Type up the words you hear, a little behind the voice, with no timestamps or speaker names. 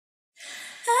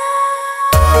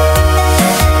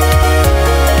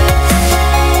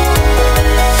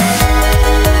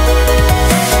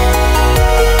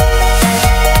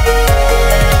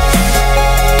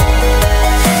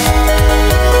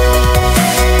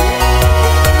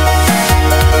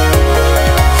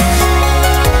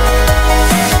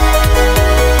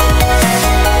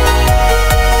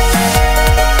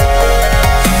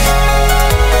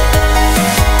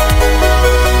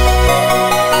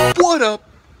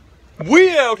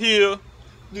We out here.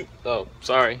 Oh,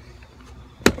 sorry.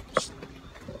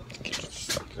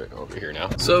 Over here now.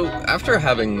 So after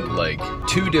having like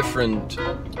 2 different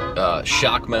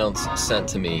shock mounts sent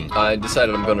to me, I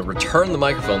decided I'm going to return the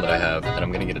microphone that I have and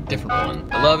I'm going to get a different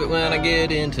one. I love it when I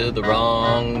get into the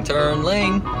wrong turn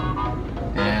lane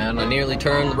and I nearly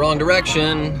turned the wrong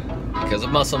direction because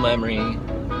of muscle memory.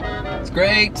 It's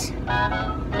great.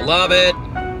 I love it.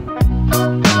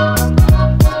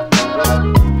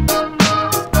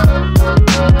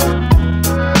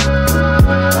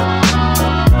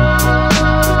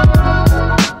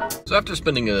 So after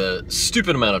spending a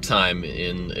stupid amount of time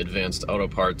in Advanced Auto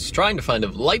Parts trying to find a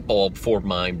light bulb for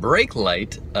my brake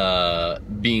light,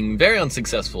 being very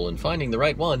unsuccessful in finding the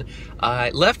right one, I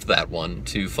left that one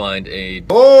to find a...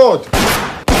 God!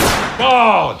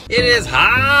 It is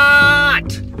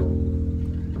hot!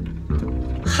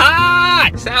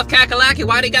 Hot! South Kakalaki,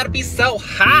 why do you gotta be so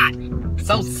hot?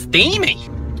 So steamy!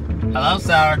 Hello,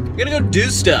 sir. I'm gonna go do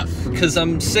stuff, because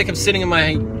I'm sick of sitting in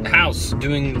my house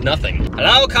doing nothing.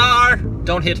 Hello, car!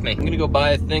 Don't hit me. I'm gonna go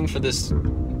buy a thing for this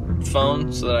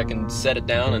phone so that I can set it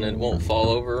down and it won't fall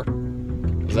over,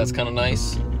 because that's kind of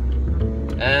nice.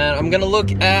 And I'm gonna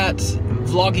look at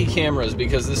vloggy cameras,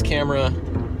 because this camera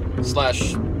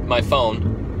slash my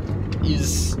phone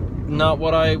is not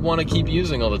what I want to keep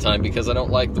using all the time, because I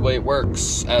don't like the way it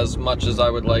works as much as I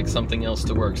would like something else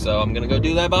to work. So I'm gonna go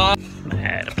do that. Bye.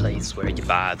 At a place where you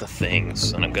buy the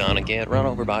things, and I'm gonna get run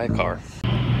over by a car.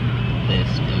 This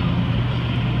dude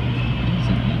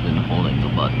isn't even holding the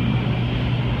button.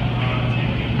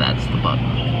 That's the button.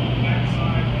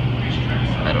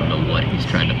 I don't know what he's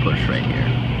trying to push right here.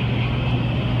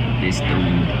 This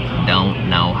dude don't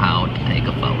know how to take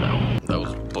a photo. That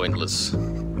was pointless.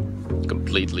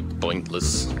 Completely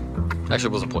pointless. Actually,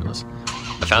 it wasn't pointless.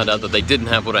 I found out that they didn't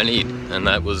have what I need, and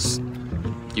that was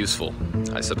useful,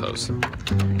 I suppose. Open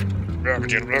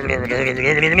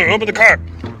the car!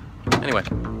 Anyway.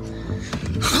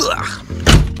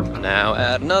 Now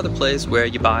at another place where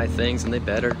you buy things and they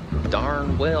better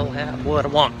darn well have what I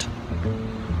want.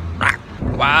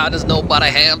 Why does nobody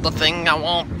have the thing I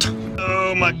want?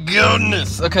 Oh my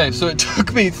goodness! Okay, so it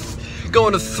took me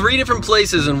going to 3 different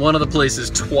places and one of the places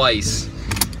twice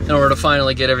in order to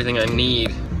finally get everything I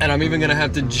need. And I'm even gonna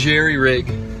have to jerry-rig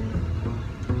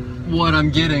what I'm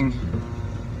getting,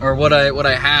 or what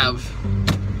I have,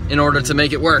 in order to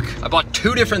make it work. I bought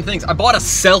 2 different things. I bought a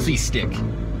selfie stick.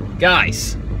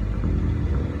 Guys,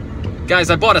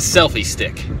 I bought a selfie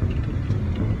stick.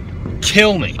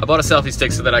 Kill me. I bought a selfie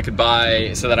stick so that I could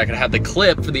have the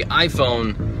clip for the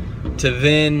iPhone to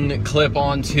then clip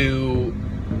onto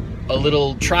a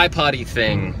little tripod-y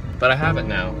thing, but I have it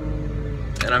now,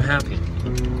 and I'm happy,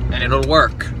 and it'll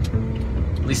work.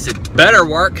 At least it better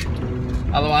work.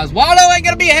 Otherwise, YoWaldo ain't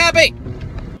gonna be happy!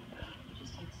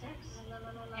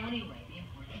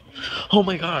 Oh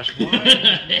my gosh, why?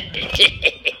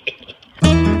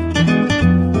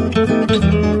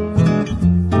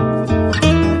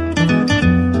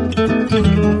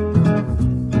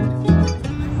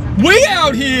 We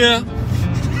out here!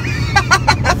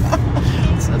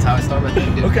 That's how I start my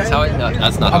thing, dude. Okay. That's how no,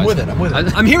 that's not I'm with it.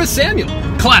 I'm here with Samuel.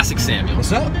 Classic Samuel.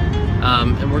 What's up?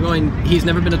 And we're going, he's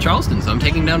never been to Charleston, so I'm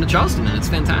taking him down to Charleston, and it's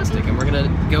fantastic. And we're gonna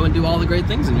go and do all the great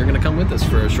things, and you're gonna come with us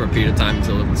for a short period of time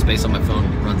until the space on my phone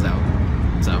runs out.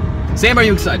 So, Sam, are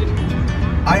you excited?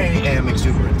 I am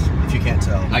exuberant, if you can't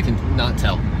tell. I can not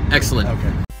tell. Excellent.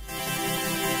 Okay.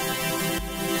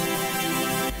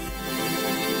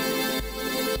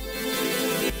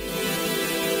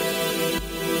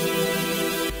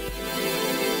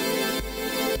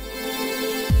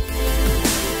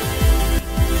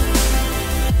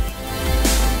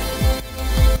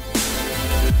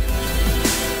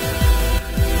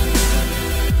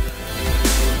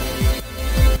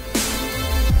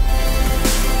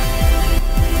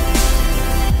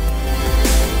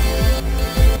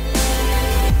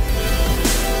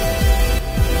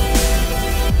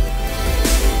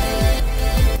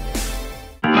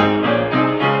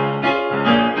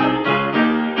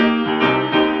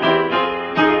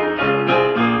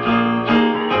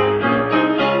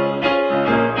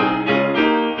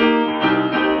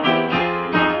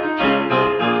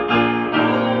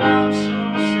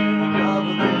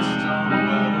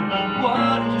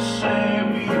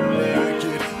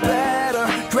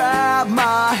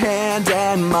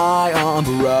 My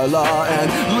umbrella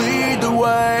and lead the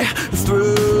way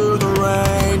through the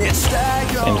rain.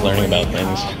 Sam's learning about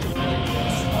things.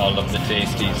 All of the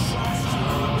tasties.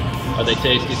 Are they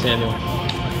tasty, Samuel?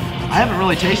 I haven't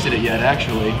really tasted it yet,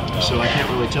 actually, so I can't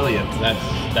really tell you.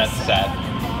 That's sad.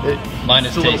 Mine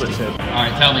is tasty. All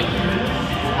right, tell me.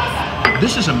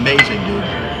 This is amazing, dude.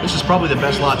 This is probably the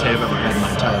best latte I've ever had in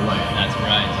my entire life. That's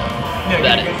right.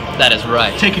 Yeah, That is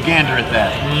right. take a gander at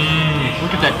that.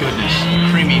 Look at that goodness.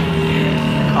 Creamy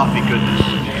coffee goodness.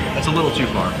 That's a little too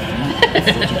far.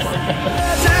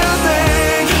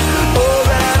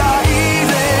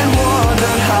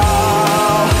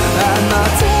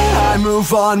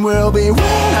 Move on will be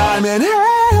when I'm in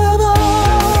heaven.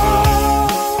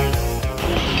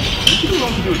 Would you be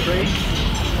willing to do a trade?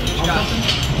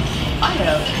 I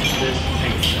have this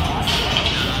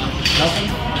Nothing?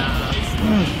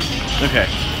 Okay.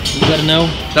 You got a no?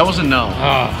 That was a no.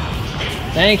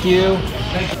 Thank you.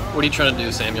 What are you trying to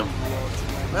do, Samuel?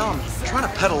 Well, I'm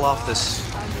trying to peddle off this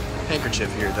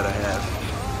handkerchief here that I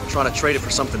have. I'm trying to trade it for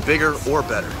something bigger or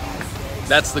better.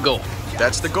 That's the goal.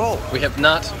 That's the goal. We have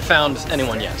not found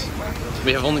anyone yet.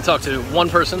 We have only talked to one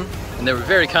person, and they were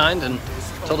very kind and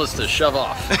told us to shove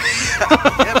off.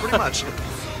 Yeah, pretty much.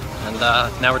 And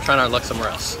now we're trying our luck somewhere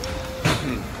else.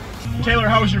 Taylor,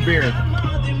 how was your beer?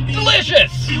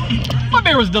 Delicious! My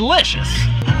beer was delicious.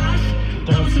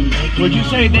 Would you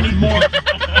say they need more?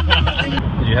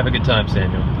 Did you have a good time,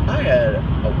 Samuel? I had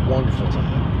a wonderful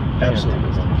time. Absolutely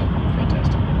wonderful.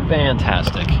 Fantastic.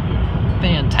 Fantastic.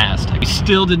 Fantastic. We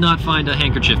still did not find a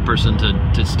handkerchief person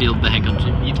to steal the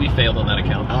handkerchief. We failed on that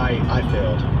account. I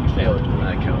failed. We failed on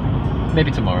that account. Maybe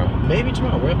tomorrow. Maybe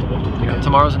tomorrow. We'll have to look at it.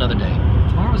 Tomorrow's another day.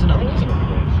 Tomorrow's another day.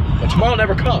 But tomorrow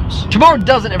never comes. Tomorrow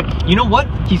doesn't ever. You know what?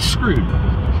 He's screwed.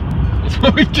 It's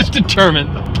what we've just determined.